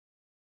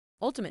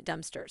Ultimate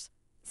Dumpsters,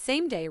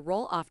 same-day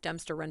roll-off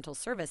dumpster rental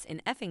service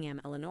in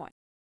Effingham, Illinois.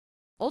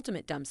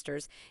 Ultimate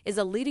Dumpsters is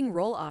a leading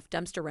roll-off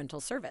dumpster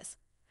rental service,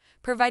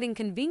 providing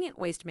convenient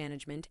waste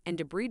management and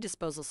debris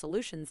disposal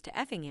solutions to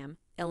Effingham,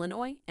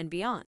 Illinois, and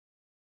beyond.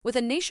 With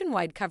a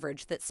nationwide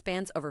coverage that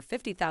spans over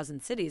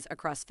 50,000 cities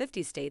across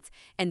 50 states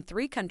and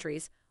 3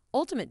 countries,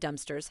 Ultimate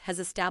Dumpsters has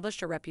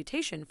established a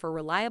reputation for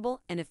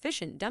reliable and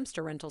efficient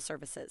dumpster rental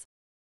services.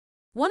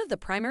 One of the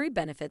primary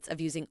benefits of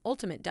using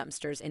Ultimate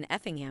Dumpsters in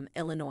Effingham,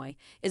 Illinois,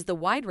 is the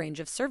wide range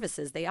of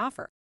services they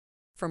offer.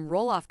 From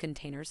roll-off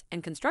containers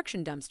and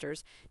construction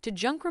dumpsters to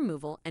junk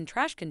removal and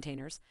trash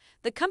containers,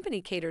 the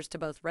company caters to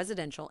both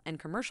residential and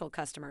commercial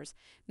customers,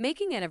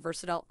 making it a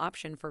versatile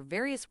option for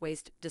various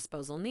waste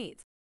disposal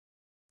needs.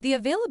 The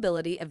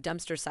availability of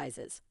dumpster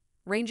sizes,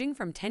 ranging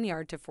from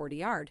 10-yard to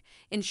 40-yard,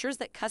 ensures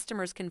that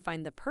customers can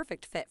find the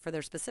perfect fit for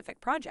their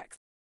specific projects.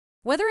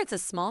 Whether it's a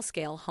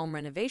small-scale home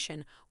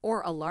renovation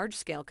or a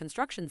large-scale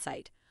construction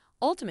site,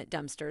 Ultimate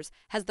Dumpsters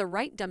has the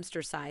right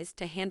dumpster size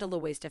to handle the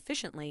waste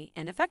efficiently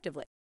and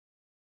effectively.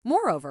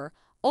 Moreover,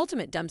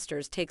 Ultimate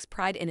Dumpsters takes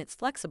pride in its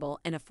flexible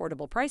and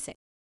affordable pricing.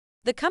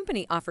 The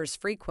company offers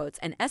free quotes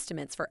and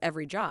estimates for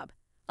every job,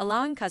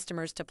 allowing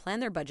customers to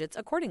plan their budgets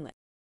accordingly.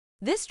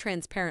 This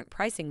transparent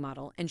pricing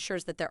model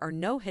ensures that there are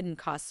no hidden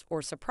costs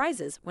or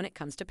surprises when it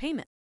comes to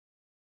payment.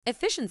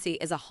 Efficiency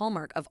is a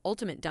hallmark of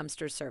Ultimate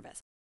Dumpsters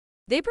service.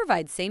 They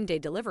provide same-day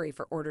delivery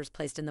for orders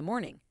placed in the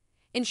morning,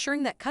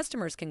 ensuring that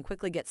customers can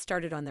quickly get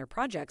started on their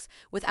projects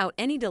without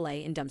any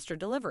delay in dumpster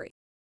delivery.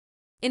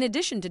 In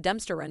addition to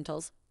dumpster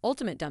rentals,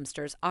 Ultimate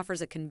Dumpsters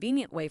offers a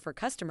convenient way for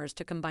customers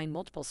to combine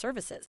multiple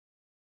services.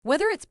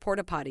 Whether it's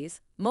porta potties,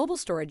 mobile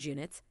storage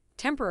units,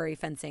 temporary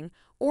fencing,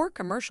 or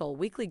commercial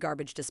weekly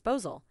garbage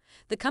disposal,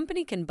 the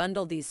company can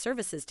bundle these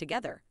services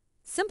together,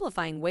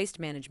 simplifying waste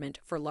management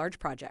for large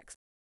projects.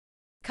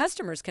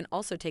 Customers can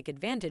also take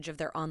advantage of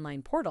their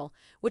online portal,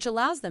 which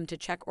allows them to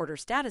check order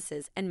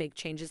statuses and make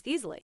changes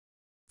easily.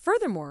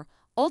 Furthermore,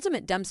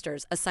 Ultimate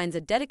Dumpsters assigns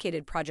a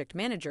dedicated project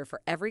manager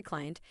for every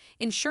client,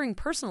 ensuring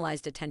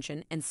personalized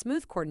attention and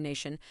smooth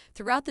coordination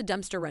throughout the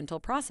dumpster rental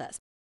process.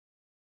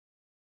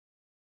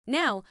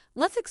 Now,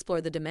 let's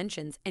explore the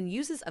dimensions and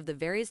uses of the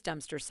various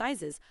dumpster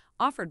sizes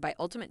offered by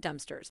Ultimate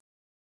Dumpsters.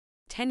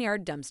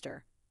 10-yard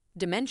dumpster.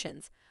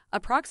 Dimensions: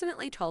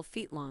 approximately 12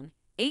 feet long,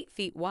 8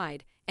 feet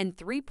wide, and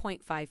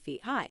 3.5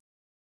 feet high.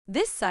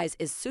 This size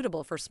is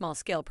suitable for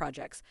small-scale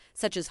projects,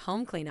 such as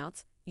home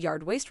cleanouts,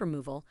 yard waste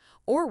removal,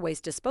 or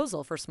waste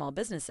disposal for small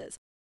businesses.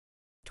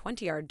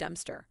 20-yard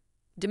dumpster.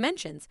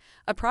 Dimensions: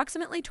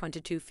 approximately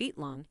 22 feet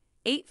long,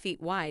 8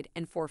 feet wide,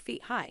 and 4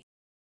 feet high.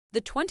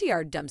 The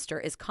 20-yard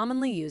dumpster is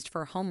commonly used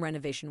for home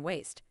renovation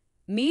waste,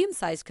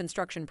 medium-sized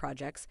construction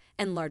projects,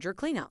 and larger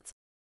cleanouts.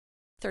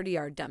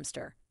 30-yard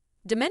dumpster.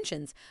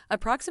 Dimensions: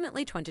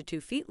 approximately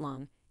 22 feet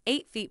long,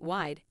 8 feet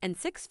wide, and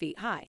 6 feet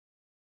high.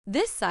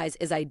 This size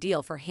is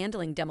ideal for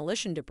handling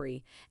demolition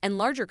debris and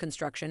larger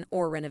construction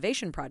or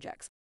renovation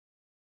projects.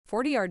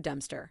 40-yard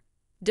dumpster.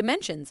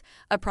 Dimensions: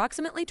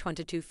 approximately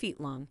 22 feet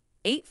long,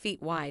 8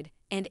 feet wide,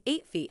 and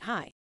 8 feet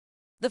high.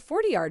 The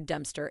 40-yard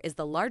dumpster is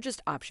the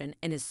largest option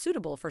and is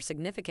suitable for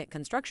significant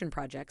construction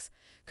projects,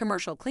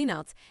 commercial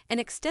cleanouts, and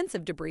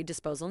extensive debris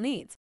disposal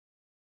needs.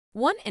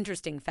 One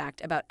interesting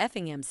fact about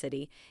Effingham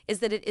City is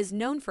that it is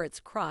known for its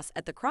cross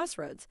at the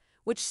crossroads,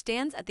 which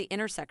stands at the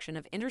intersection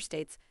of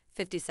Interstates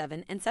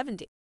 57 and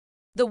 70.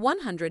 The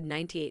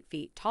 198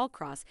 feet tall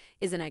cross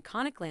is an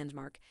iconic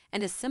landmark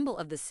and a symbol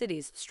of the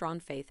city's strong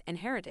faith and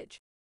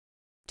heritage.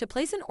 To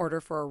place an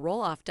order for a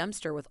roll-off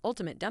dumpster with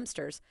Ultimate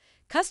Dumpsters,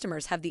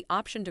 customers have the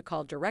option to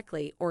call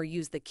directly or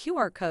use the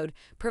QR code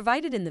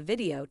provided in the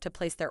video to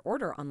place their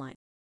order online.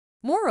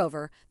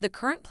 Moreover, the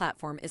current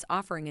platform is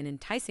offering an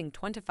enticing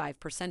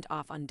 25%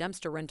 off on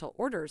dumpster rental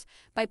orders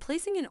by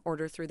placing an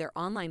order through their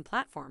online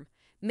platform,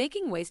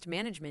 making waste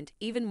management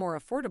even more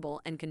affordable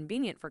and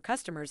convenient for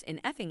customers in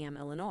Effingham,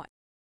 Illinois.